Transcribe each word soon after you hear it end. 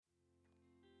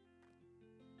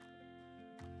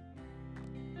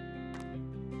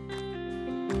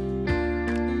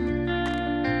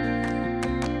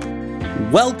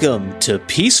Welcome to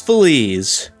Peaceful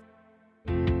Ease.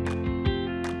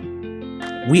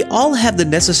 We all have the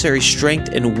necessary strength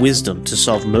and wisdom to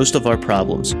solve most of our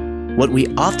problems. What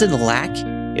we often lack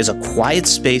is a quiet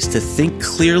space to think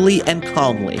clearly and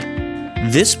calmly.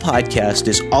 This podcast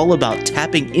is all about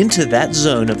tapping into that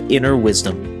zone of inner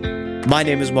wisdom. My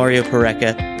name is Mario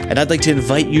Pareca, and I'd like to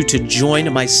invite you to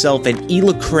join myself and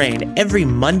Ela Crane every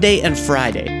Monday and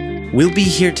Friday. We'll be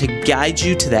here to guide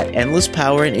you to that endless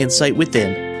power and insight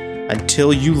within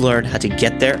until you learn how to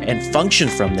get there and function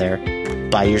from there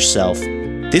by yourself.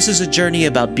 This is a journey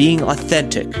about being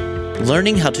authentic,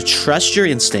 learning how to trust your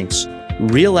instincts,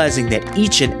 realizing that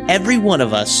each and every one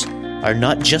of us are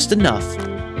not just enough,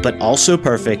 but also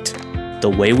perfect the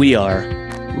way we are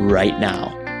right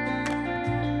now.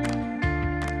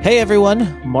 Hey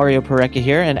everyone, Mario Pareca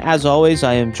here, and as always,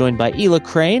 I am joined by Ela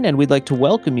Crane, and we'd like to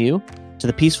welcome you to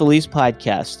the Peaceful Ease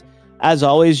podcast. As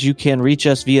always, you can reach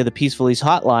us via the Peaceful Ease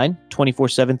hotline,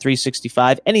 24/7,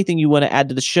 365. Anything you want to add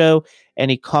to the show,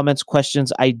 any comments,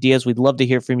 questions, ideas, we'd love to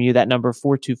hear from you. That number,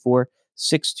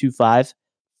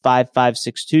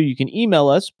 424-625-5562. You can email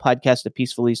us,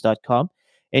 podcast@peacefulease.com,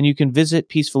 and you can visit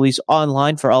Peaceful Ease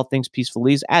online for all things Peaceful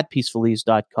Ease at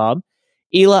peacefulease.com.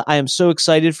 Ela, I am so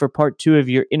excited for part 2 of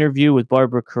your interview with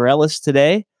Barbara Carrellas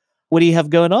today. What do you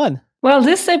have going on? Well,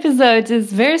 this episode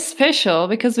is very special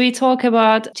because we talk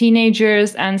about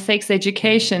teenagers and sex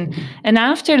education. And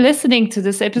after listening to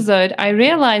this episode, I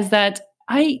realized that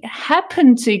I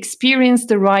happened to experience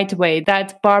the right way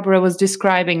that Barbara was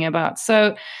describing about.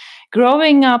 So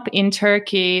growing up in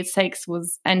Turkey, sex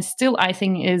was, and still I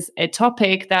think is, a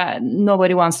topic that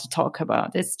nobody wants to talk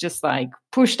about. It's just like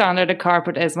pushed under the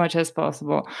carpet as much as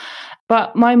possible.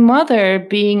 But my mother,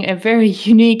 being a very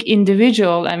unique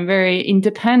individual and very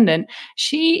independent,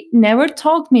 she never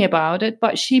told me about it,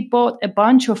 but she bought a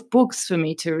bunch of books for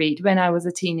me to read when I was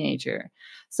a teenager.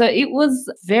 So it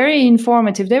was very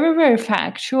informative. They were very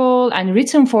factual and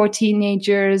written for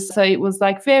teenagers. So it was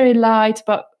like very light,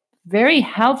 but very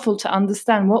helpful to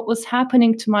understand what was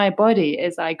happening to my body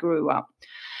as I grew up.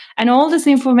 And all this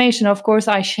information, of course,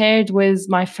 I shared with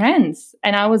my friends.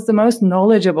 And I was the most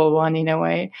knowledgeable one in a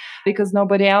way because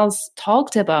nobody else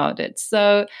talked about it.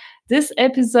 So this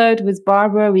episode with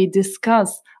Barbara, we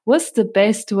discuss what's the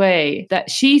best way that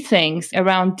she thinks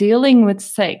around dealing with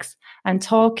sex and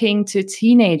talking to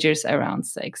teenagers around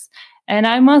sex. And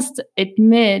I must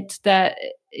admit that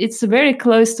it's very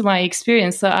close to my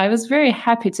experience. So I was very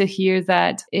happy to hear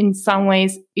that in some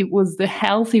ways it was the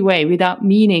healthy way, without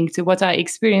meaning to what I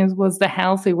experienced, was the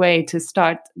healthy way to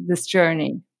start this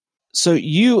journey. So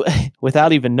you,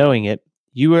 without even knowing it,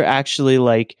 you were actually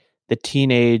like the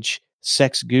teenage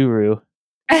sex guru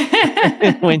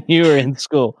when you were in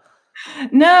school.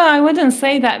 No, I wouldn't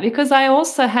say that because I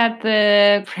also had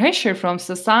the pressure from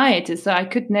society. So I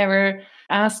could never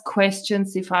ask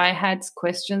questions if I had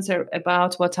questions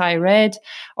about what I read,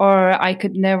 or I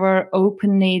could never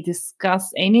openly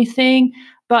discuss anything.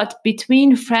 But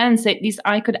between friends, at least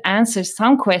I could answer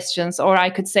some questions, or I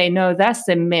could say, no, that's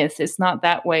a myth. It's not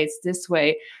that way. It's this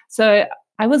way. So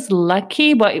I was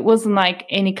lucky, but it wasn't like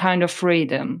any kind of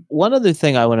freedom. One other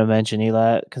thing I want to mention,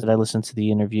 Ela, because I listened to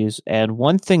the interviews, and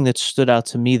one thing that stood out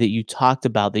to me that you talked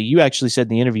about, that you actually said in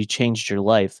the interview changed your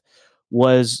life,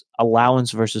 was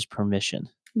allowance versus permission.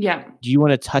 Yeah. Do you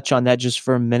want to touch on that just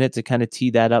for a minute to kind of tee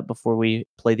that up before we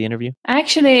play the interview?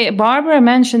 Actually, Barbara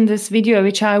mentioned this video,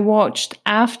 which I watched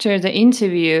after the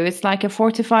interview. It's like a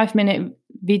 45-minute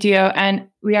video, and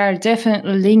we are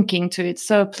definitely linking to it.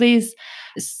 So please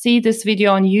see this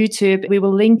video on YouTube. We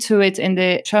will link to it in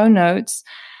the show notes.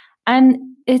 And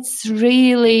it's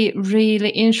really, really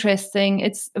interesting.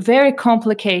 It's very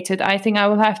complicated. I think I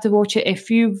will have to watch it a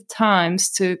few times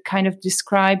to kind of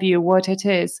describe you what it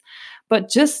is. But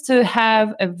just to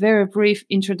have a very brief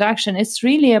introduction, it's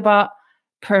really about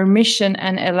permission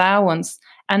and allowance,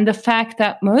 and the fact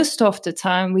that most of the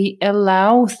time we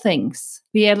allow things.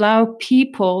 We allow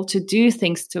people to do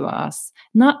things to us,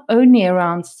 not only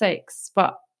around sex,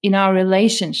 but in our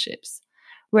relationships.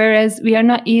 Whereas we are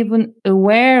not even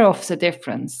aware of the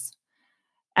difference.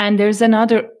 And there's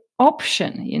another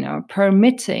option,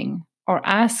 permitting or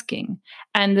asking.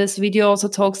 And this video also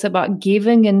talks about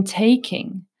giving and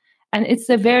taking. And it's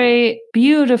a very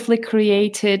beautifully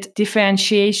created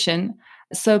differentiation.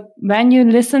 So when you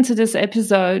listen to this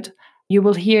episode, you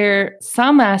will hear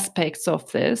some aspects of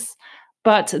this,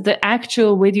 but the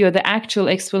actual video, the actual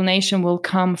explanation will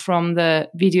come from the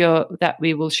video that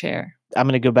we will share. I'm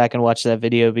going to go back and watch that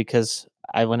video because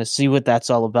I want to see what that's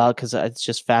all about, because it's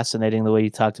just fascinating the way you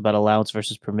talked about allowance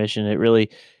versus permission. It really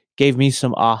gave me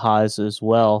some ahas as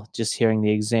well, just hearing the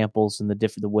examples and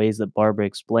the ways that Barbara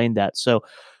explained that. So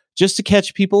just to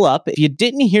catch people up, if you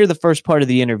didn't hear the first part of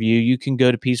the interview, you can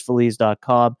go to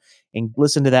peacefulese.com and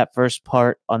listen to that first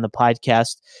part on the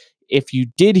podcast. If you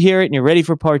did hear it and you're ready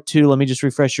for part 2, let me just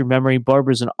refresh your memory.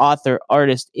 Barbara's an author,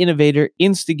 artist, innovator,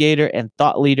 instigator, and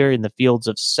thought leader in the fields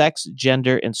of sex,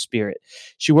 gender, and spirit.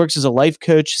 She works as a life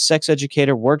coach, sex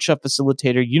educator, workshop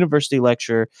facilitator, university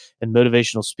lecturer, and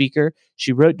motivational speaker.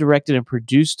 She wrote, directed, and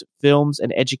produced films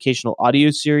and educational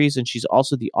audio series, and she's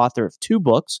also the author of 2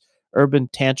 books, Urban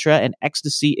Tantra and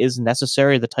Ecstasy is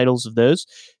Necessary, the titles of those.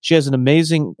 She has an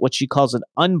amazing, what she calls an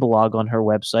unblog on her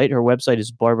website. Her website is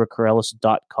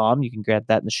barbaracarrellis.com. You can grab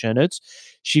that in the show notes.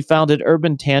 She founded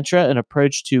Urban Tantra, an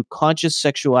approach to conscious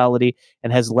sexuality,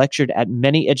 and has lectured at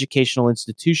many educational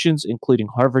institutions, including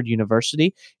Harvard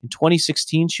University. In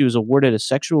 2016, she was awarded a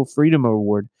Sexual Freedom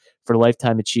Award for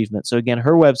lifetime achievement. So again,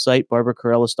 her website,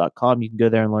 barbaracarrellis.com. You can go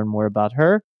there and learn more about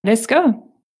her. Let's go.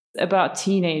 About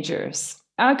teenagers.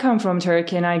 I come from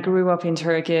Turkey and I grew up in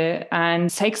Turkey,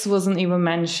 and sex wasn't even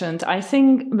mentioned. I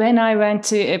think when I went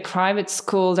to a private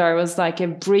school, there was like a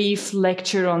brief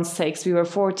lecture on sex. We were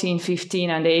 14, 15,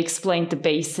 and they explained the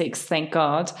basics, thank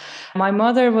God. My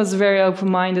mother was very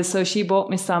open-minded, so she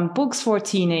bought me some books for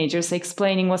teenagers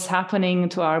explaining what's happening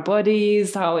to our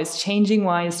bodies, how it's changing,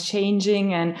 why it's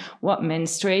changing, and what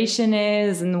menstruation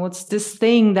is, and what's this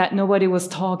thing that nobody was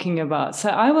talking about. So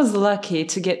I was lucky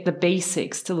to get the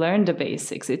basics, to learn the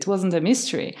basics. It wasn't a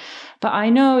mystery, but I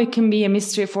know it can be a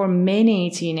mystery for many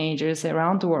teenagers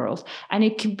around the world, and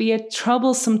it can be a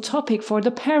troublesome topic for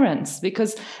the parents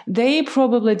because they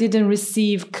probably didn't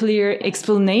receive clear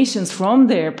explanations from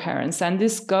their parents, and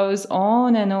this goes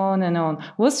on and on and on.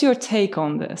 What's your take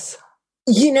on this?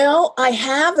 You know, I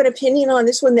have an opinion on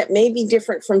this one that may be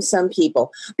different from some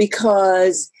people,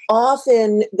 because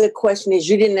often the question is,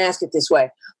 you didn't ask it this way,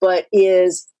 but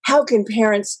is, how can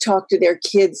parents talk to their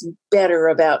kids better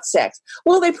about sex?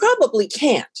 Well, they probably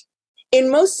can't.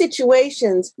 In most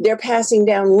situations, they're passing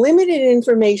down limited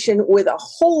information with a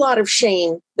whole lot of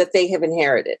shame that they have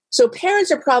inherited. So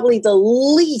parents are probably the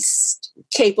least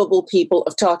capable people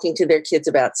of talking to their kids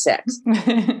about sex.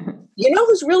 You know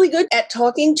who's really good at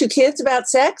talking to kids about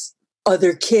sex?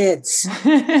 Other kids. So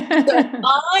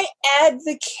I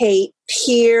advocate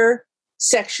peer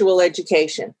sexual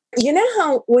education. You know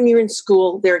how when you're in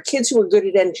school, there are kids who are good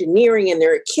at engineering, and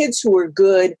there are kids who are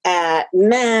good at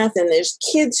math, and there's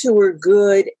kids who are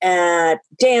good at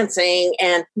dancing,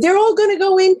 and they're all going to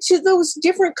go into those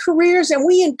different careers, and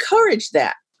we encourage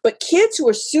that. But kids who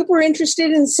are super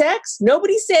interested in sex,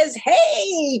 nobody says,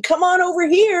 hey, come on over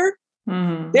here.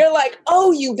 Mm-hmm. They're like,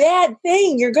 oh, you bad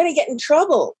thing, you're going to get in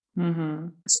trouble. Mm-hmm.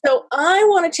 So I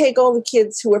want to take all the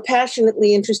kids who are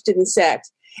passionately interested in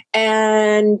sex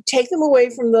and take them away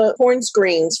from the porn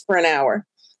screens for an hour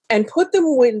and put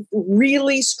them with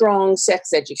really strong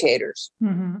sex educators.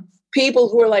 Mm-hmm. People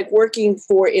who are like working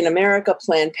for, in America,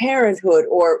 Planned Parenthood,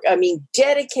 or,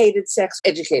 dedicated sex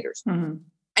educators. Mm-hmm.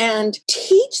 And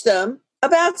teach them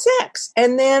about sex.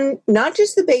 And then not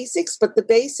just the basics, but the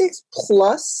basics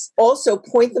plus also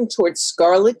point them towards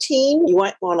Scarlet Teen. You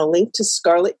might want to link to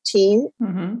Scarlet Teen.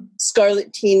 Mm-hmm.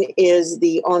 Scarlet Teen is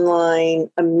the online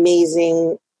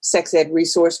amazing sex ed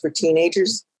resource for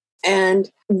teenagers. And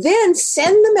then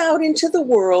send them out into the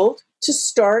world to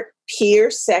start peer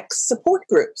sex support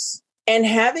groups. And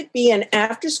have it be an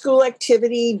after-school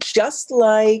activity just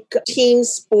like team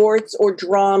sports or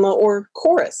drama or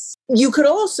chorus. You could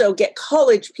also get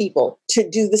college people to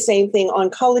do the same thing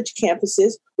on college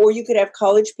campuses, or you could have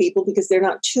college people, because they're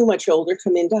not too much older,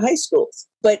 come into high schools.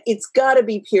 But it's got to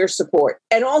be peer support.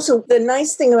 And also, the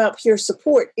nice thing about peer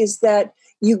support is that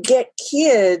you get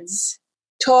kids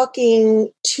talking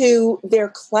to their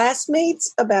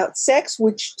classmates about sex,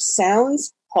 which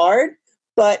sounds hard,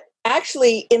 but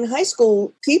actually, in high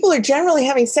school, people are generally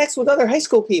having sex with other high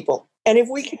school people. And if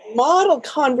we can model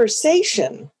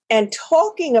conversation and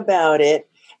talking about it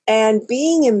and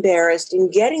being embarrassed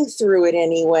and getting through it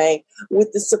anyway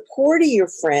with the support of your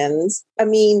friends,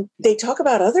 they talk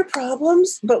about other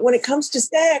problems, but when it comes to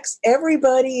sex,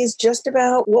 everybody is just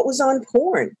about what was on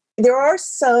porn. There are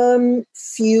some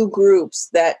few groups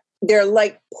that they're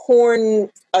like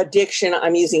porn addiction,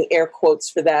 I'm using air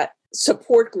quotes for that,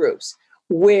 support groups,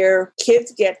 where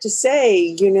kids get to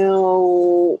say,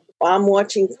 I'm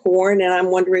watching porn and I'm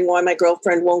wondering why my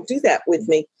girlfriend won't do that with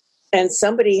me. And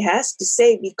somebody has to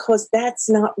say, because that's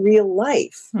not real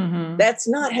life. Mm-hmm. That's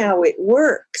not how it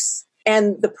works.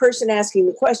 And the person asking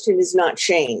the question is not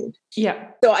shamed. Yeah.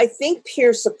 So I think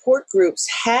peer support groups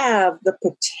have the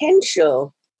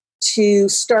potential to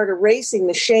start erasing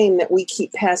the shame that we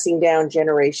keep passing down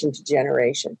generation to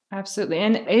generation. Absolutely.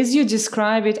 And as you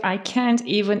describe it, I can't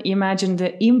even imagine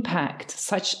the impact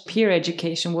such peer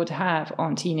education would have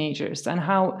on teenagers and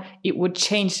how it would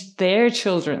change their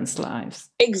children's lives.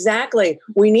 Exactly.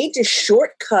 We need to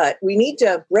shortcut. We need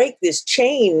to break this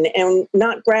chain, and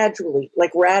not gradually,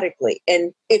 like radically.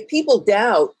 And if people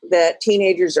doubt that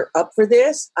teenagers are up for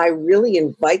this, I really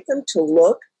invite them to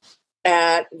look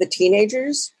at the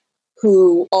teenagers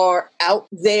who are out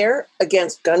there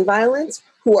against gun violence,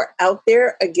 who are out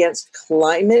there against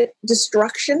climate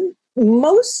destruction.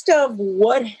 Most of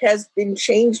what has been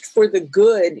changed for the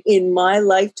good in my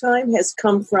lifetime has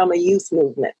come from a youth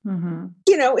movement. Mm-hmm.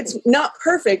 You know, it's not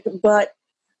perfect, but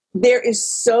there is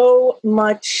so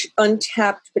much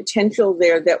untapped potential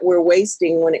there that we're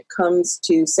wasting when it comes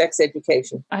to sex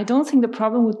education. I don't think the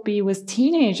problem would be with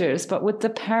teenagers, but with the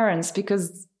parents,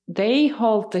 because they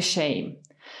hold the shame.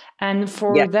 And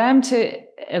for them to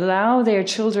allow their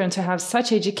children to have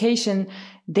such education,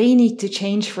 they need to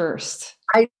change first.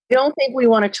 I don't think we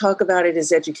want to talk about it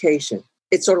as education.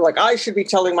 It's sort of like, I should be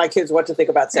telling my kids what to think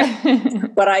about sex.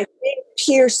 But I think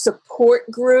peer support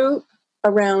group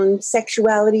around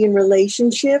sexuality and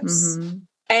relationships. Mm-hmm.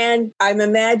 And I'm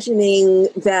imagining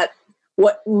that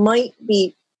what might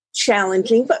be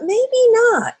challenging, but maybe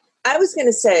not. I was going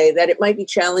to say that it might be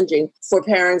challenging for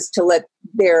parents to let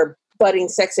their budding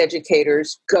sex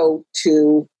educators go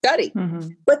to study. Mm-hmm.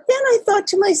 But then I thought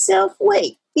to myself,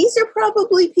 wait, these are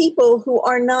probably people who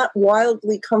are not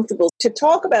wildly comfortable to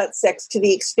talk about sex to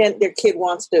the extent their kid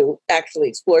wants to actually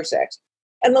explore sex.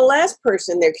 And the last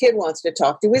person their kid wants to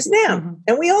talk to is them. Mm-hmm.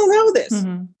 And we all know this.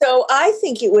 Mm-hmm. So I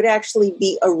think it would actually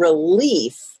be a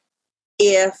relief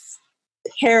if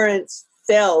parents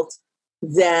felt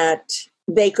that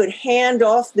they could hand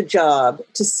off the job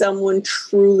to someone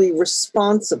truly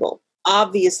responsible.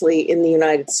 Obviously, in the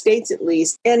United States, at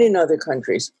least, and in other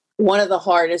countries, one of the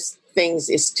hardest things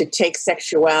is to take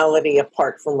sexuality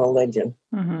apart from religion.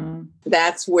 Mm-hmm.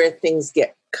 That's where things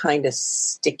get kind of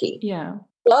sticky. Yeah.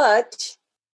 But,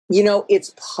 you know,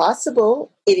 it's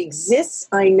possible. It exists,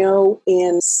 I know,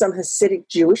 in some Hasidic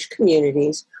Jewish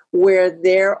communities where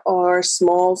there are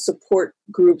small support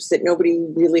groups that nobody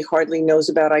really hardly knows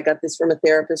about. I got this from a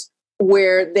therapist,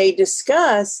 where they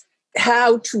discuss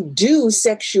how to do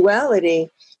sexuality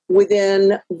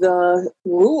within the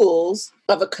rules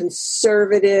of a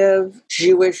conservative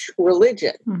Jewish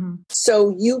religion. Mm-hmm.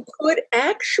 So you could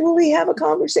actually have a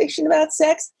conversation about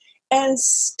sex and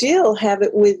still have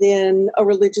it within a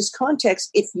religious context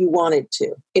if you wanted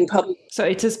to. In public, So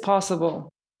it is possible.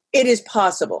 It is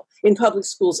possible. In public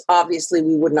schools, obviously,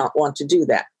 we would not want to do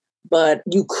that. But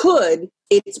you could.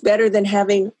 It's better than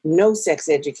having no sex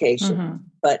education. Mm-hmm.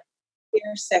 But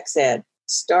here's sex ed.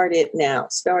 Start it now.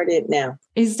 Start it now.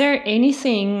 Is there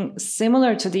anything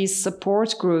similar to these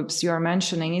support groups you are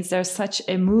mentioning? Is there such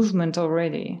a movement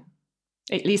already,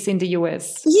 at least in the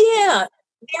US? Yeah,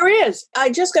 there is. I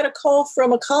just got a call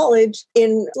from a college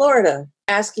in Florida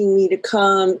asking me to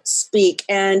come speak.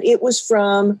 And it was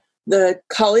from the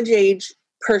college-age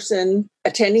person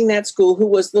attending that school who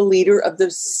was the leader of the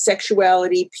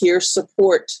sexuality peer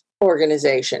support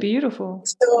organization. Beautiful.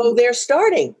 So they're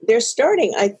starting.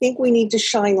 I think we need to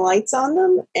shine lights on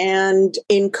them and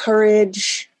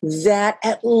encourage that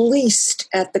at least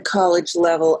at the college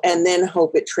level, and then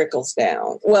hope it trickles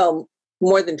down. Well,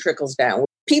 more than trickles down.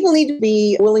 People need to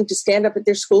be willing to stand up at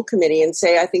their school committee and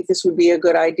say, I think this would be a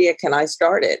good idea. Can I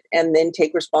start it? And then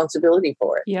take responsibility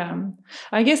for it. Yeah.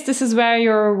 I guess this is where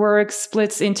your work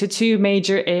splits into two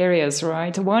major areas,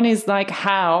 right? One is like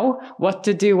how, what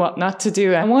to do, what not to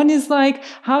do. And one is like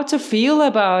how to feel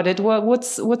about it,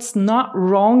 what's not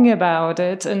wrong about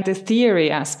it, and the theory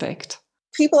aspect.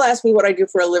 People ask me what I do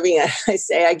for a living, and I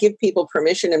say I give people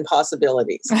permission and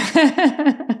possibilities.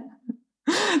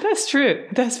 That's true.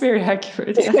 That's very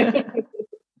accurate.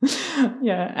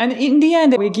 Yeah. And in the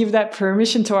end, we give that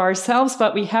permission to ourselves,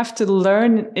 but we have to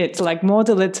learn it, like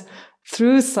model it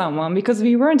through someone, because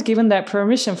we weren't given that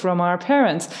permission from our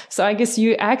parents. So I guess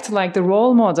you act like the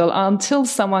role model until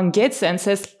someone gets it and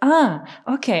says,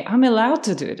 okay, I'm allowed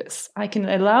to do this. I can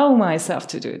allow myself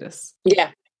to do this. Yeah.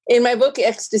 In my book,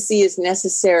 Ecstasy is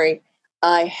Necessary,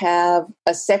 I have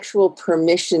a sexual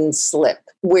permission slip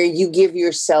where you give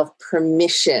yourself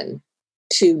permission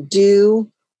to do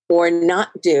or not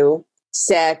do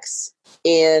sex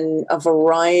in a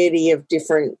variety of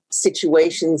different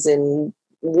situations and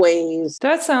ways.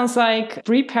 That sounds like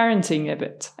reparenting a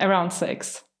bit around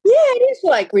sex. Yeah, it is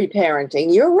like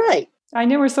reparenting. You're right. I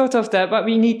never thought of that, but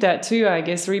we need that too, I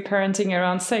guess, reparenting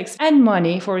around sex and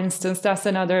money, for instance. That's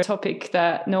another topic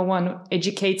that no one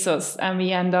educates us, and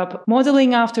we end up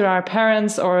modeling after our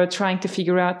parents or trying to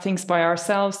figure out things by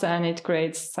ourselves, and it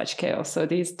creates such chaos. So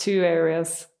these two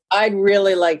areas. I'd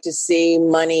really like to see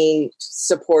money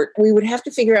support. We would have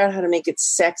to figure out how to make it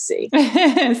sexy.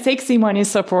 Sexy money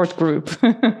support group.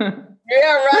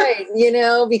 Yeah, right.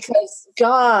 Because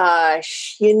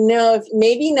gosh,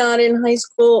 maybe not in high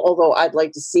school, although I'd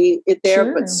like to see it there,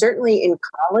 Sure. but certainly in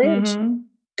college.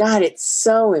 God, it's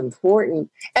so important.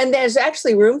 And there's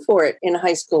actually room for it in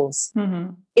high schools.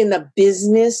 In the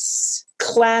business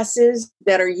classes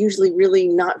that are usually really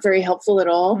not very helpful at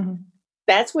all.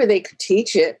 That's where they could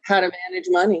teach it, how to manage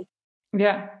money.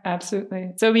 Yeah,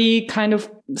 absolutely. So we kind of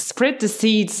spread the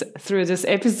seeds through this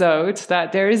episode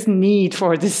that there is need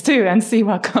for this too, and see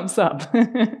what comes up.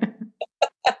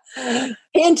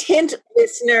 Hint, hint,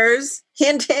 listeners.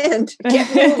 Hint, hint.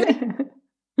 Get moving.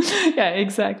 Yeah,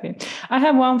 exactly. I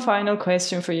have one final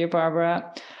question for you,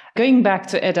 Barbara. Going back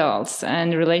to adults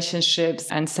and relationships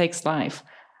and sex life,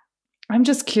 I'm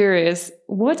just curious,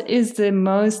 what is the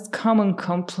most common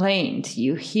complaint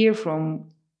you hear from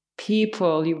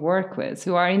people you work with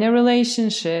who are in a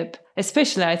relationship?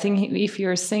 Especially, I think if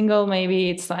you're single, maybe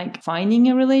it's like finding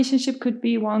a relationship could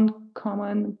be one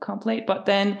common complaint. But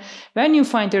then when you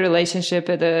find a relationship,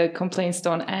 the complaints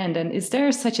don't end. And is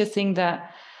there such a thing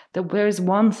that there's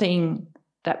one thing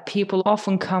that people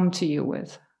often come to you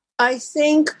with? I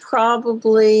think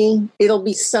probably it'll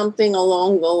be something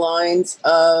along the lines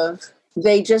of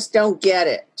they just don't get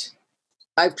it.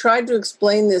 I've tried to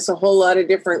explain this a whole lot of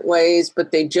different ways,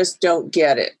 but they just don't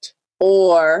get it.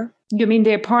 Or... You mean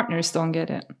their partners don't get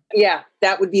it? Yeah,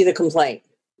 that would be the complaint.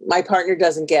 My partner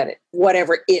doesn't get it,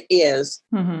 whatever it is.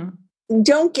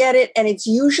 Don't get it, and it's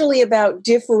usually about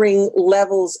differing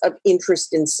levels of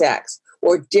interest in sex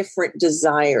or different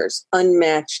desires,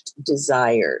 unmatched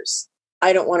desires.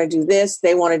 I don't want to do this.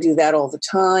 They want to do that all the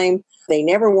time. They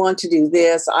never want to do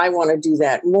this. I want to do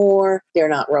that more. They're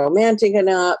not romantic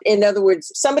enough. In other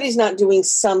words, somebody's not doing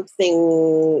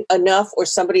something enough or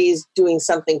somebody's doing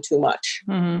something too much.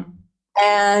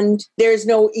 And there's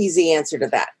no easy answer to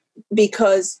that,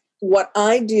 because what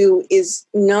I do is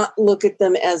not look at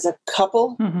them as a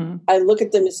couple. I look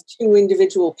at them as two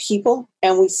individual people.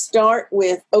 And we start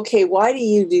with, okay, why do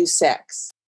you do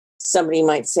sex? Somebody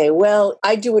might say, well,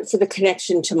 I do it for the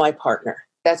connection to my partner.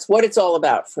 That's what it's all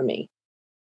about for me.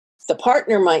 The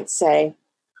partner might say,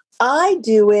 I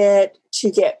do it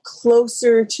to get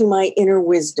closer to my inner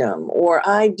wisdom, or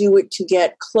I do it to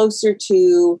get closer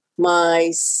to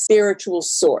my spiritual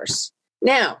source.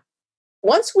 Now,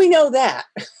 once we know that,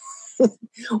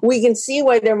 we can see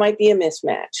why there might be a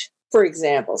mismatch. For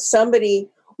example, somebody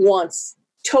wants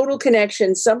total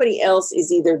connection. Somebody else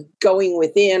is either going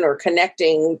within or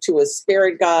connecting to a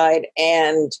spirit guide,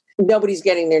 and nobody's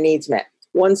getting their needs met.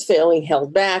 One's feeling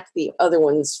held back, the other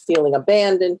one's feeling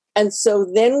abandoned. And so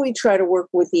then we try to work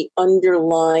with the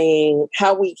underlying,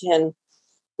 how we can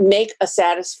make a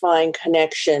satisfying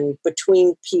connection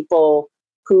between people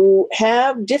who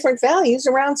have different values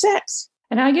around sex.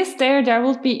 And I guess there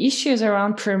will be issues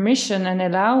around permission and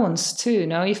allowance too.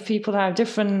 If people have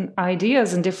different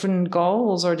ideas and different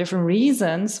goals or different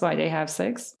reasons why they have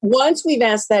sex. Once we've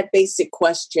asked that basic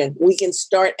question, we can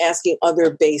start asking other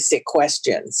basic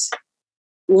questions.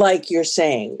 Like you're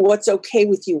saying, what's okay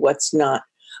with you, what's not?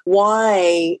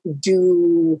 Why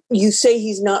do you say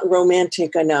he's not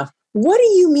romantic enough? What do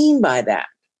you mean by that?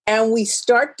 And we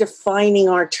start defining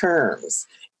our terms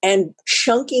and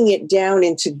chunking it down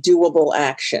into doable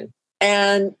action.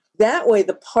 And that way,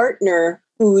 the partner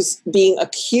who's being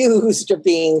accused of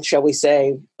being, shall we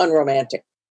say, unromantic,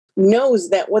 knows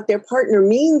that what their partner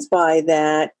means by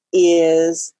that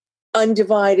is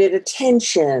undivided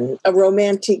attention, a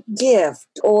romantic gift,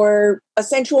 or a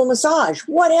sensual massage,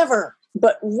 whatever.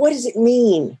 But what does it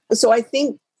mean? So I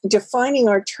think defining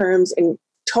our terms and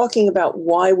talking about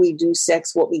why we do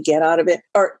sex, what we get out of it,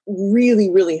 are really,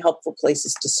 really helpful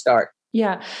places to start.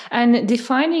 Yeah. And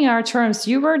defining our terms,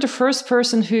 you were the first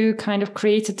person who kind of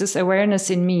created this awareness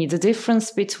in me, the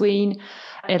difference between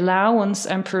allowance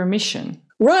and permission.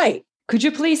 Right. Could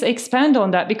you please expand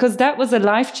on that? Because that was a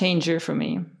life changer for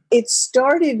me. It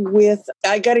started with,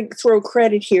 I got to throw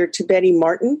credit here to Betty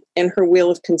Martin and her Wheel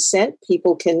of Consent.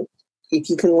 People can, if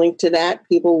you can link to that,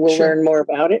 people will learn more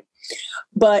about it.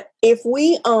 But if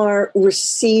we are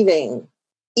receiving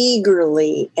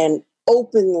eagerly and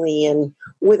openly and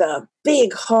with a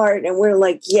big heart, and we're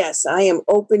like, yes, I am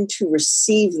open to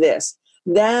receive this,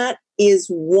 that is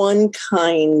one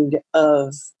kind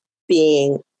of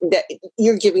being that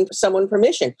you're giving someone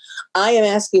permission. I am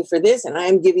asking for this and I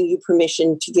am giving you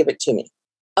permission to give it to me.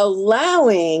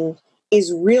 Allowing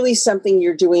is really something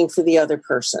you're doing for the other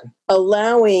person.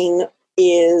 Allowing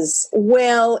is,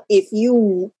 well, if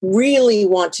you really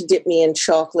want to dip me in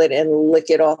chocolate and lick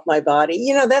it off my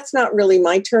body, that's not really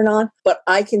my turn on, but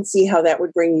I can see how that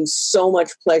would bring you so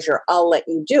much pleasure. I'll let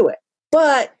you do it.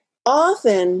 But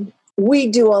often we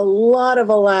do a lot of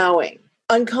allowing.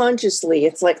 Unconsciously,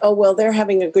 it's like, oh, well, they're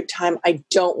having a good time. I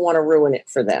don't want to ruin it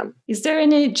for them. Is there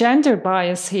any gender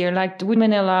bias here? Like, do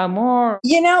women allow more?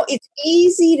 It's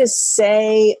easy to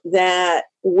say that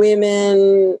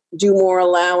women do more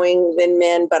allowing than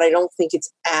men, but I don't think it's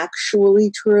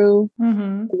actually true.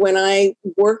 Mm-hmm. When I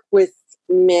work with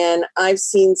men, I've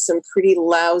seen some pretty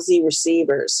lousy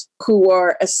receivers who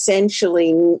are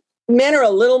essentially, men are a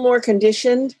little more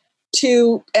conditioned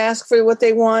to ask for what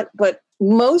they want, but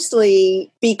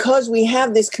mostly because we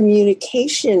have this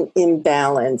communication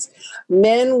imbalance,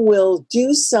 men will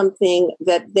do something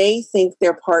that they think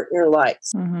their partner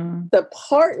likes. Mm-hmm. The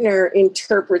partner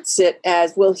interprets it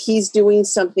as, well, he's doing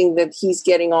something that he's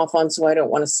getting off on, so I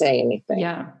don't want to say anything.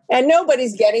 Yeah. And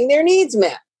nobody's getting their needs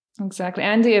met. Exactly.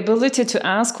 And the ability to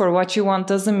ask for what you want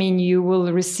doesn't mean you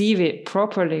will receive it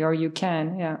properly, or you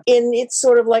can. Yeah. And it's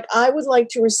sort of like, I would like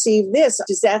to receive this.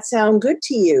 Does that sound good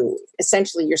to you?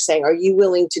 Essentially, you're saying, are you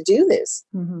willing to do this?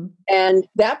 Mm-hmm. And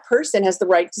that person has the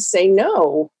right to say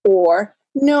no, or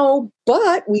no,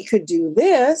 but we could do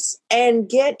this, and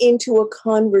get into a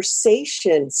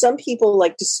conversation. Some people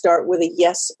like to start with a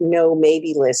yes, no,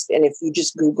 maybe list. And if you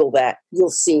just Google that, you'll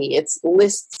see it's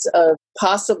lists of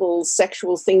possible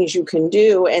sexual things you can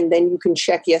do. And then you can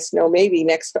check yes, no, maybe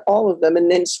next to all of them and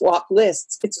then swap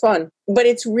lists. It's fun. But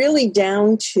it's really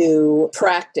down to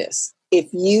practice. If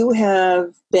you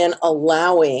have been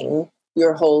allowing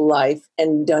your whole life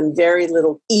and done very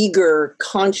little eager,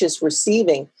 conscious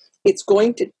receiving, it's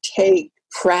going to take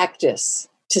practice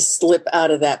to slip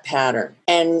out of that pattern.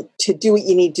 And to do it,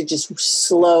 you need to just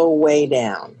slow way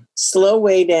down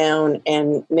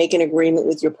and make an agreement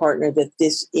with your partner that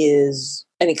this is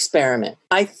an experiment.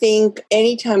 I think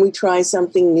anytime we try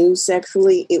something new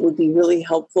sexually, it would be really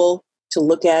helpful to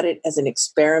look at it as an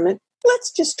experiment. Let's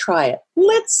just try it.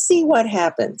 Let's see what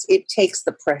happens. It takes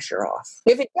the pressure off.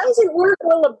 If it doesn't work,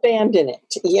 we'll abandon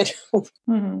it.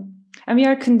 Mm-hmm. And we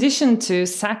are conditioned to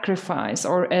sacrifice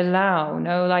or allow.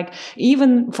 Like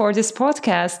even for this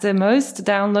podcast, the most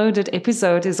downloaded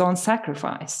episode is on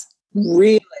sacrifice.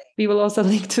 Really? We will also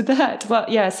link to that. Well,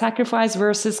 yeah, sacrifice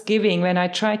versus giving. When I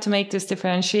try to make this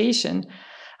differentiation,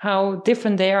 how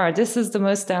different they are. This is the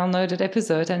most downloaded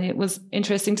episode. And it was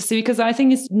interesting to see, because I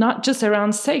think it's not just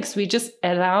around sex. We just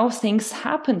allow things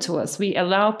happen to us. We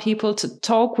allow people to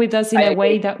talk with us in a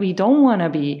way that we don't want to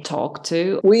be talked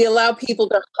to. We allow people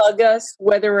to hug us,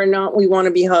 whether or not we want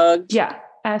to be hugged. Yeah.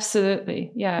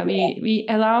 Absolutely. Yeah, we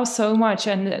allow so much.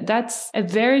 And that's a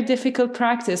very difficult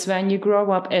practice when you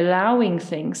grow up allowing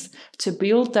things, to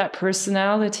build that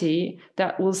personality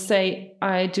that will say,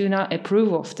 I do not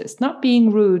approve of this. Not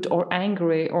being rude or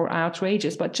angry or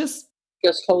outrageous, but just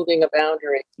holding a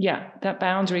boundary. Yeah, that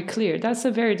boundary clear. That's a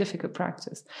very difficult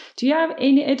practice. Do you have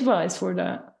any advice for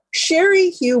that?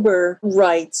 Sherry Huber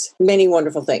writes many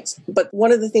wonderful things, but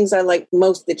one of the things I like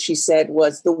most that she said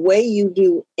was, the way you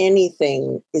do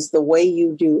anything is the way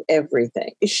you do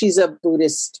everything. She's a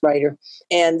Buddhist writer,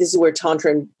 and this is where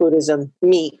Tantra and Buddhism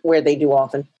meet, where they do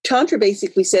often. Tantra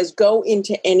basically says, go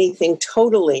into anything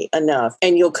totally enough,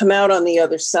 and you'll come out on the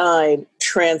other side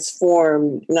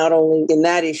transformed, not only in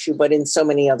that issue, but in so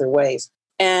many other ways.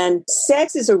 And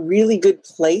sex is a really good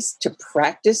place to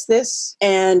practice this.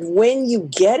 And when you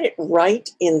get it right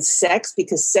in sex,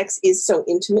 because sex is so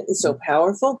intimate and so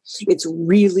powerful, it's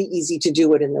really easy to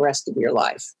do it in the rest of your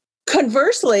life.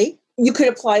 Conversely, you could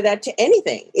apply that to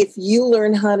anything. If you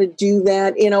learn how to do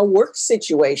that in a work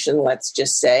situation, let's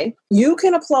just say, you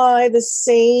can apply the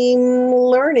same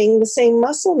learning, the same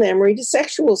muscle memory to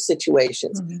sexual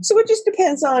situations. Mm-hmm. So it just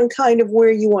depends on kind of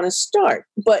where you want to start.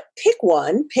 But pick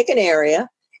an area,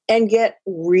 and get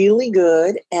really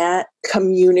good at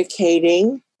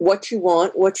communicating what you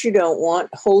want, what you don't want,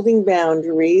 holding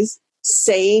boundaries,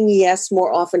 saying yes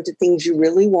more often to things you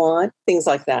really want, things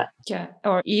like that. Yeah.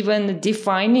 Or even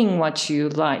defining what you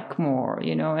like more,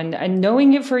 and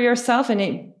knowing it for yourself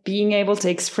and being able to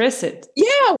express it.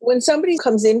 Yeah. When somebody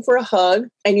comes in for a hug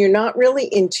and you're not really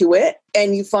into it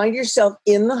and you find yourself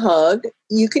in the hug,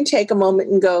 you can take a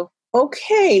moment and go,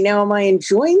 okay, now am I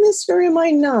enjoying this or am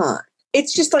I not?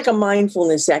 It's just like a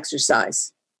mindfulness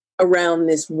exercise around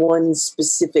this one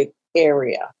specific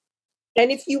area.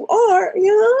 And if you are, okay,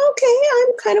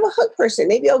 I'm kind of a hug person.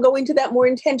 Maybe I'll go into that more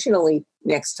intentionally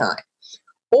next time.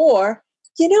 Or,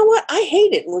 you know what? I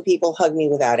hate it when people hug me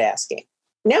without asking.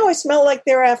 Now I smell like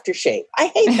their aftershave.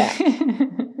 I hate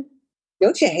that.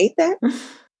 Don't you hate that?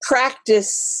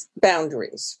 Practice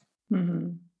boundaries.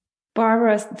 Mm-hmm.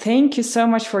 Barbara, thank you so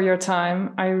much for your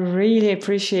time. I really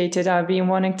appreciate it. I've been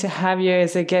wanting to have you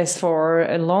as a guest for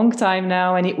a long time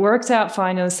now, and it worked out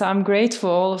finally. So I'm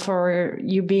grateful for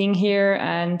you being here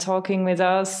and talking with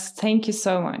us. Thank you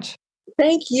so much.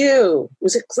 Thank you. It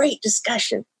was a great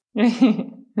discussion.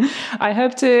 I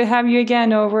hope to have you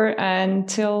again over.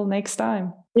 Until next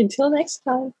time. Until next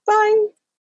time. Bye.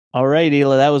 All right,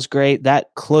 Ela, that was great.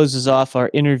 That closes off our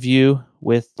interview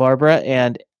with Barbara.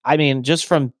 And I mean, just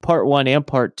from part 1 and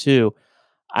part 2,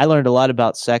 I learned a lot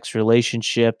about sex,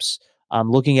 relationships,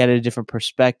 looking at it in different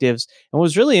perspectives. And what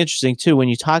was really interesting too, when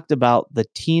you talked about the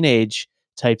teenage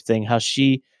type thing, how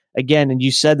she, again, and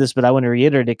you said this, but I want to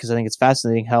reiterate it because I think it's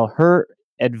fascinating how her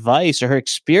advice or her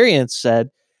experience said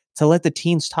to let the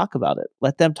teens talk about it.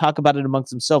 Let them talk about it amongst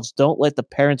themselves. Don't let the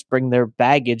parents bring their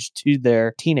baggage to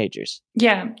their teenagers.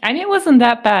 Yeah, and it wasn't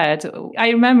that bad.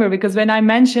 I remember because when I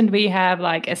mentioned we have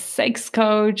like a sex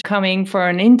coach coming for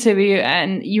an interview,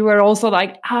 and you were also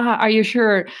like, are you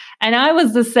sure? And I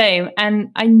was the same. And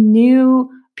I knew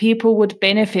people would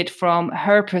benefit from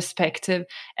her perspective.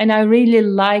 And I really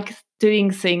liked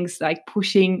doing things like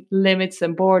pushing limits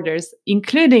and borders,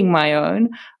 including my own.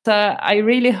 So I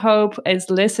really hope as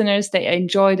listeners, they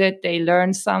enjoyed it, they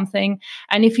learned something.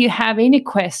 And if you have any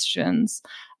questions,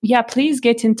 please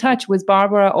get in touch with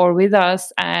Barbara or with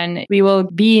us, and we will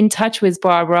be in touch with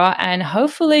Barbara, and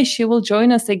hopefully she will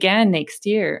join us again next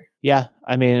year. Yeah,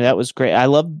 I mean, that was great. I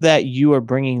love that you are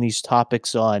bringing these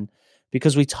topics on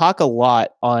because we talk a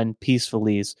lot on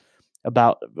Peacefulese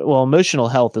about, well, emotional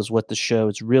health is what the show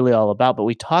is really all about, but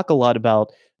we talk a lot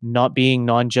about not being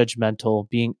non-judgmental,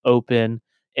 being open,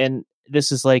 and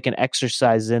this is like an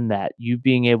exercise in that, you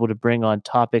being able to bring on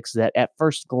topics that at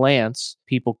first glance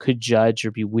people could judge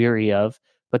or be weary of,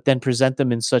 but then present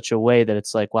them in such a way that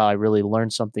it's like, wow, I really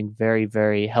learned something very,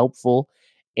 very helpful,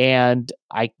 and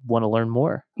I want to learn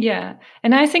more. Yeah.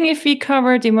 And I think if we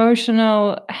covered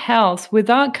emotional health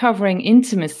without covering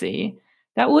intimacy,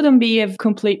 that wouldn't be a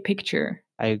complete picture.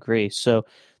 I agree. So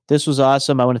this was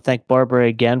awesome. I want to thank Barbara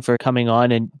again for coming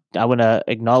on, and I want to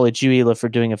acknowledge you, Ela, for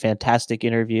doing a fantastic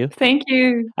interview. Thank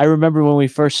you. I remember when we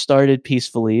first started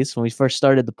Peacefulese, when we first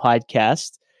started the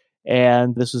podcast,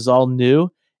 and this was all new.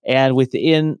 And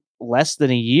within less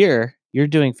than a year, you're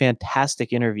doing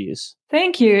fantastic interviews.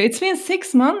 Thank you. It's been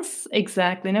 6 months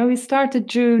exactly. No, we started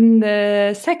June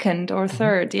the 2nd or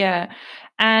 3rd. Yeah.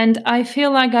 And I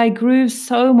feel like I grew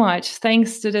so much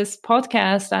thanks to this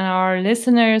podcast and our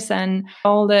listeners and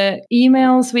all the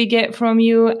emails we get from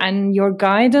you and your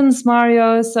guidance,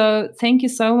 Mario. So thank you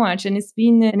so much. And it's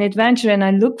been an adventure, and I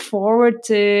look forward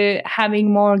to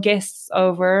having more guests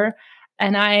over.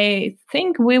 And I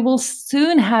think we will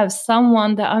soon have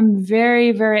someone that I'm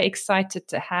very, very excited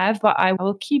to have, but I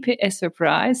will keep it a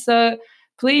surprise. So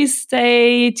please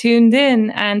stay tuned in,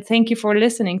 and thank you for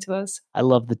listening to us. I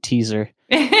love the teaser.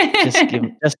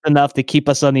 Just enough to keep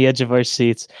us on the edge of our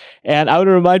seats. And I want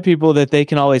to remind people that they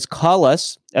can always call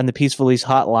us on the Peacefulese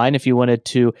hotline if you wanted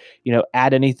to,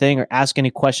 add anything or ask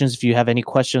any questions. If you have any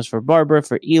questions for Barbara,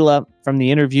 for Ela from the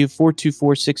interview,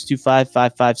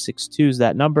 424-625-5562 is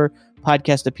that number.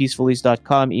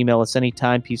 Podcast@peacefulese.com. Email us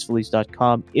anytime.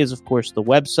 Peacefulese.com is, of course, the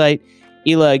website.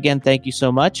 Ela, again, thank you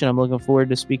so much, and I'm looking forward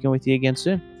to speaking with you again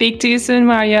soon. Speak to you soon,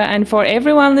 Mario. And for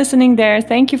everyone listening there,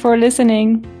 thank you for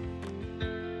listening.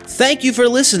 Thank you for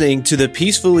listening to the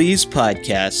Peacefulese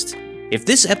podcast. If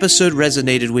this episode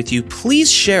resonated with you,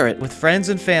 please share it with friends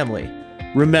and family.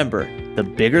 Remember, the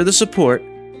bigger the support,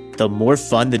 the more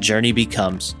fun the journey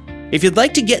becomes. If you'd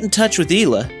like to get in touch with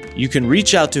Ela, you can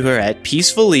reach out to her at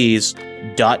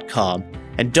peacefulese.com.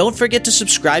 And don't forget to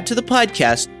subscribe to the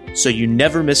podcast so you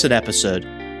never miss an episode.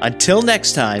 Until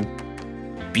next time,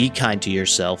 be kind to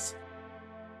yourself.